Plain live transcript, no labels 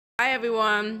Hi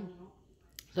everyone.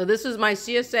 So this is my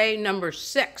CSA number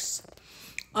 6.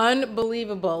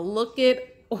 Unbelievable. Look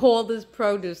at all this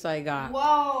produce I got.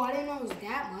 Whoa, I didn't know it was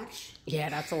that much. Yeah,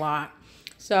 that's a lot.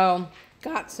 So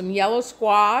got some yellow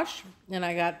squash, and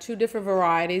I got 2 different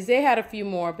varieties. They had a few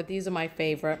more, but these are my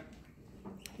favorite.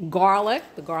 Garlic.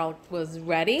 The garlic was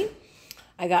ready.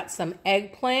 I got some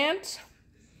eggplant,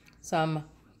 some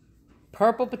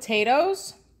purple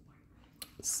potatoes,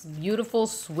 beautiful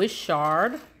Swiss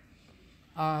chard.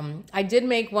 I did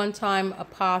make one time a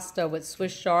pasta with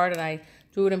Swiss chard, and I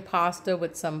threw it in pasta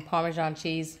with some Parmesan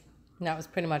cheese. And that was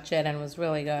pretty much it, and it was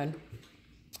really good.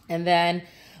 And then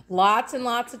lots and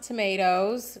lots of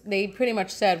tomatoes. They pretty much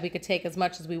said we could take as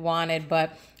much as we wanted,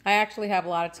 but I actually have a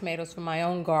lot of tomatoes from my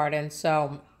own garden,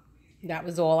 so that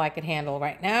was all I could handle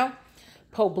right now.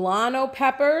 Poblano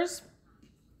peppers,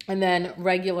 and then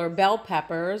regular bell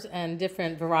peppers and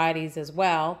different varieties as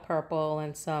well, purple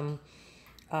and some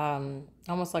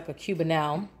almost like a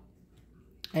Cubanelle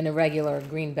and a regular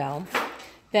green bell.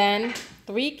 Then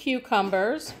 3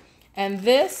 cucumbers, and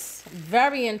this,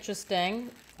 very interesting,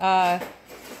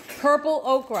 purple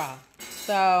okra.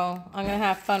 So I'm gonna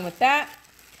have fun with that.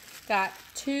 Got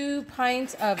 2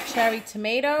 pints of cherry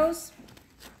tomatoes,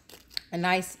 a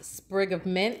nice sprig of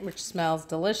mint, which smells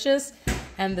delicious,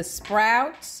 and the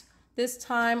sprouts this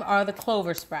time are the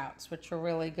clover sprouts, which are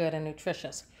really good and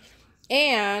nutritious.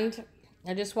 And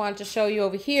I just wanted to show you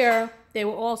over here, they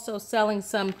were also selling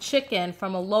some chicken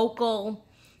from a local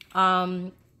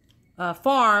farm,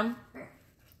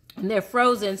 and they're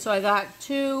frozen. So I got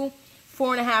 2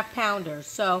 4.5 pounders.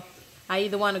 So I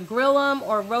either want to grill them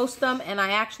or roast them, and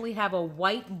I actually have a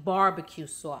white barbecue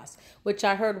sauce, which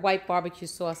I heard white barbecue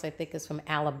sauce, I think, is from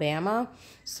Alabama.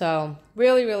 So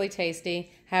really, really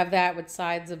tasty. Have that with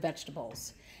sides of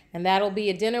vegetables. And that'll be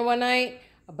a dinner one night.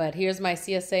 But here's my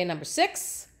CSA number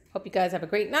 6. Hope you guys have a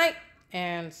great night,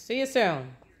 and see you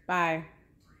soon. Bye.